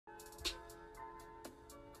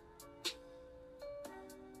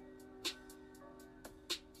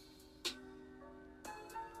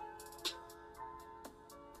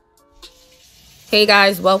Hey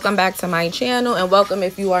guys, welcome back to my channel and welcome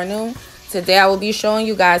if you are new. Today I will be showing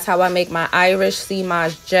you guys how I make my Irish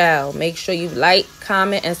Seamoss Gel. Make sure you like,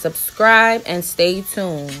 comment, and subscribe and stay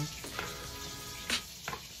tuned.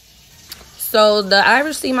 So the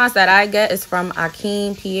Irish Seamoss that I get is from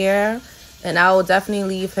Akeem Pierre, and I will definitely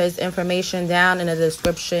leave his information down in the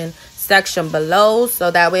description section below.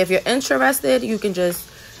 So that way if you're interested, you can just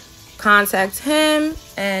contact him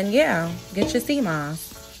and yeah, get your Seamoss.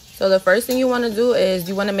 So the first thing you want to do is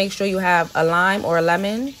you want to make sure you have a lime or a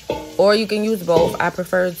lemon, or you can use both. I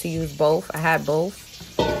prefer to use both. I had both.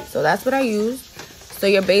 So that's what I use. So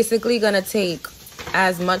you're basically going to take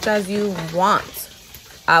as much as you want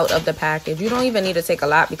out of the package. You don't even need to take a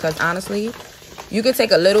lot because honestly, you could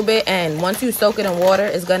take a little bit and once you soak it in water,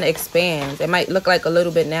 it's going to expand. It might look like a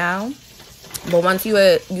little bit now, but once you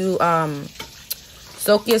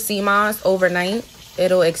soak your Seamoss overnight,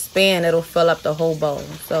 it'll expand, it'll fill up the whole bowl.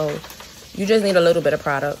 So you just need a little bit of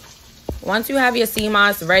product. Once you have your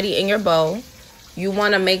Seamoss ready in your bowl, you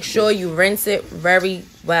want to make sure you rinse it very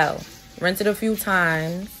well. Rinse it a few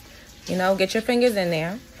times. You know, get your fingers in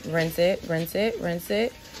there. Rinse it, rinse it, rinse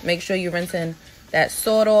it. Make sure you're rinsing that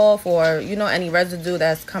salt off or, you know, any residue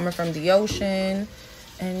that's coming from the ocean.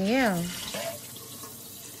 And yeah.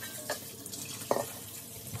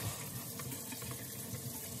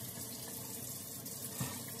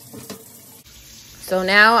 So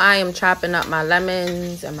now I am chopping up my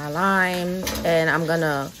lemons and my limes, and I'm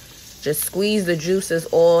gonna just squeeze the juices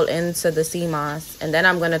all into the Seamoss, and then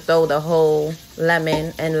I'm gonna throw the whole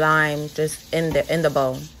lemon and lime just in the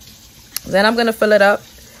bowl. Then I'm gonna fill it up.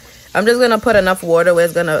 I'm just gonna put enough water where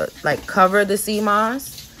it's gonna like cover the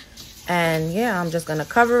Seamoss, and yeah, I'm just gonna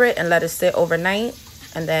cover it and let it sit overnight,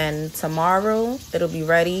 and then tomorrow it'll be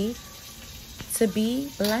ready to be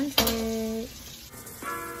blended.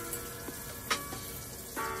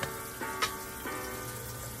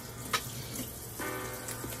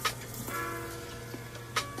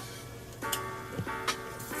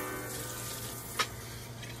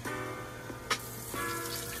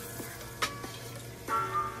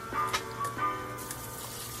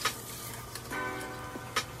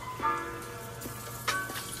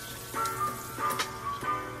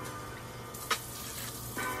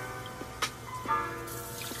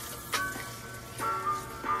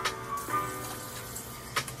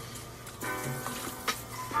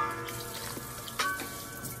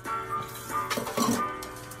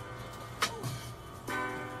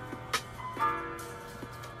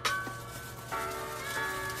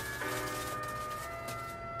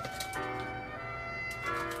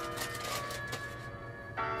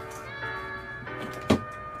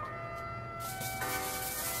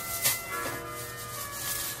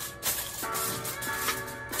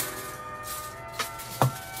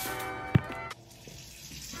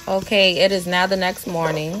 Okay, it is now the next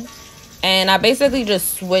morning, and I basically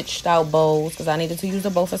just switched out bowls because I needed to use a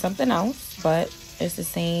bowl for something else, but it's the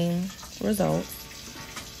same result.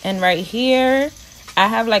 And right here, I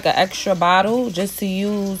have like an extra bottle just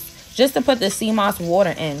to put the Seamoss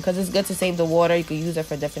water in because it's good to save the water. You could use it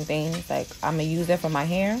for different things. Like I'm gonna use it for my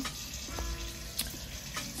hair.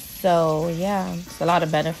 So yeah, it's a lot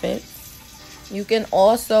of benefits. You can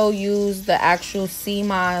also use the actual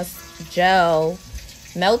Seamoss gel,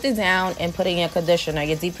 melt it down and put it in your conditioner,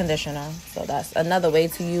 your deep conditioner. So that's another way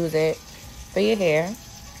to use it for your hair.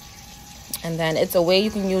 And then it's a way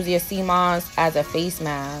you can use your Seamoss as a face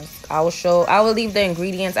mask. I will leave the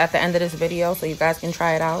ingredients at the end of this video so you guys can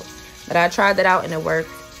try it out. But I tried it out and it worked.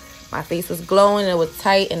 My face was glowing, it was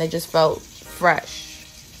tight, and it just felt fresh.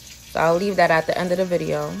 So I'll leave that at the end of the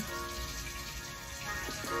video.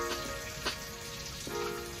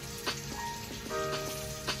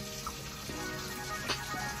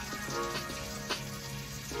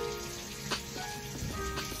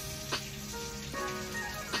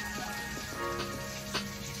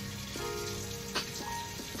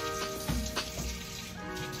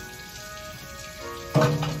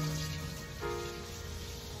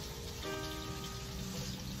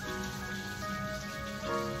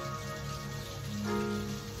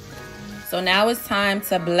 So now it's time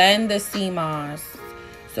to blend the Seamoss.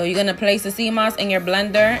 So you're gonna place the Seamoss in your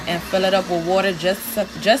blender and fill it up with water,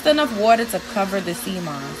 just enough water to cover the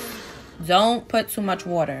Seamoss. Don't put too much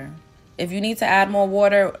water. If you need to add more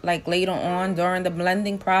water like later on during the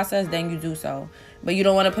blending process, then you do so. But you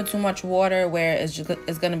don't want to put too much water where it's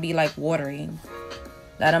gonna be like watery.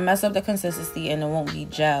 That'll mess up the consistency and it won't be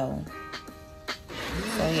gel.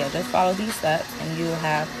 So yeah, just follow these steps and you will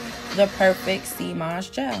have the perfect Seamoss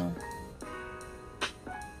gel.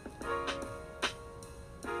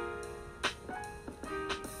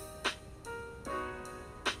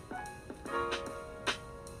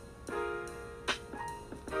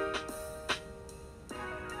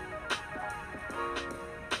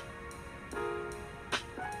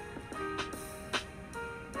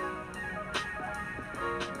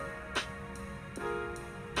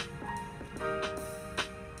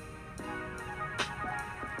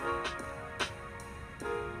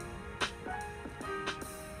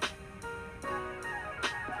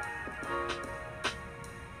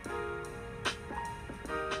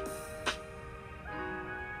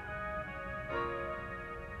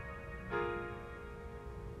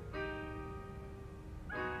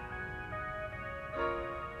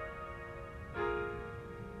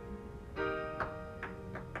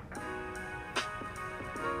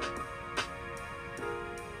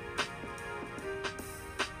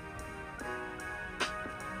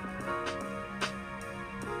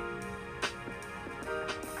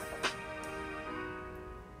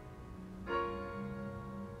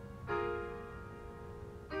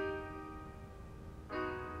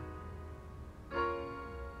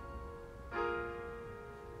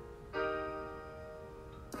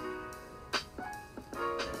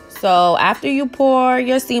 So after you pour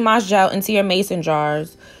your Seamoss gel into your mason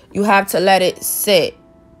jars, you have to let it sit.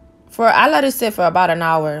 I let it sit for about an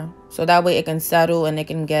hour. So that way it can settle and it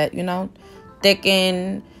can get, you know,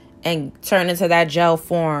 thicken and turn into that gel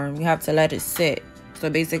form. You have to let it sit.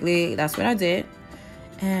 So basically that's what I did.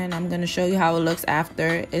 And I'm going to show you how it looks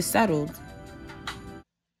after it's settled.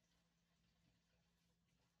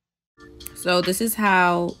 So this is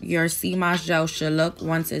how your Seamoss gel should look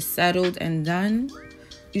once it's settled and done.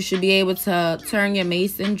 You should be able to turn your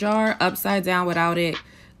mason jar upside down without it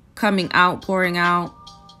coming out, pouring out.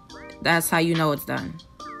 That's how you know it's done.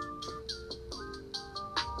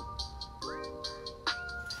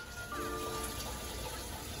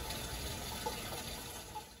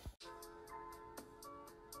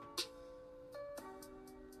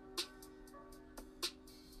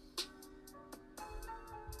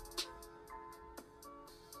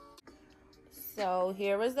 So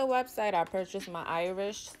here is the website I purchased my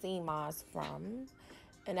Irish Seamoss from.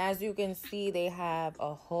 And as you can see, they have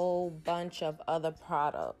a whole bunch of other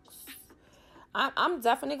products. I'm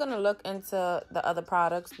definitely going to look into the other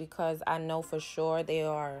products because I know for sure they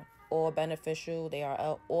are all beneficial. They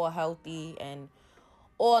are all healthy and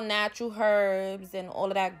all natural herbs and all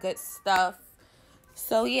of that good stuff.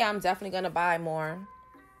 So yeah, I'm definitely going to buy more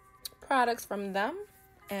products from them.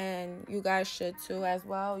 And you guys should too as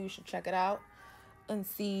well. You should check it out and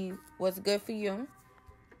see what's good for you.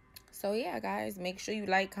 So yeah, guys, make sure you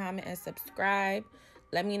like, comment, and subscribe.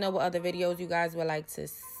 Let me know what other videos you guys would like to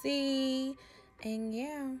see. And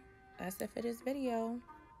yeah, that's it for this video.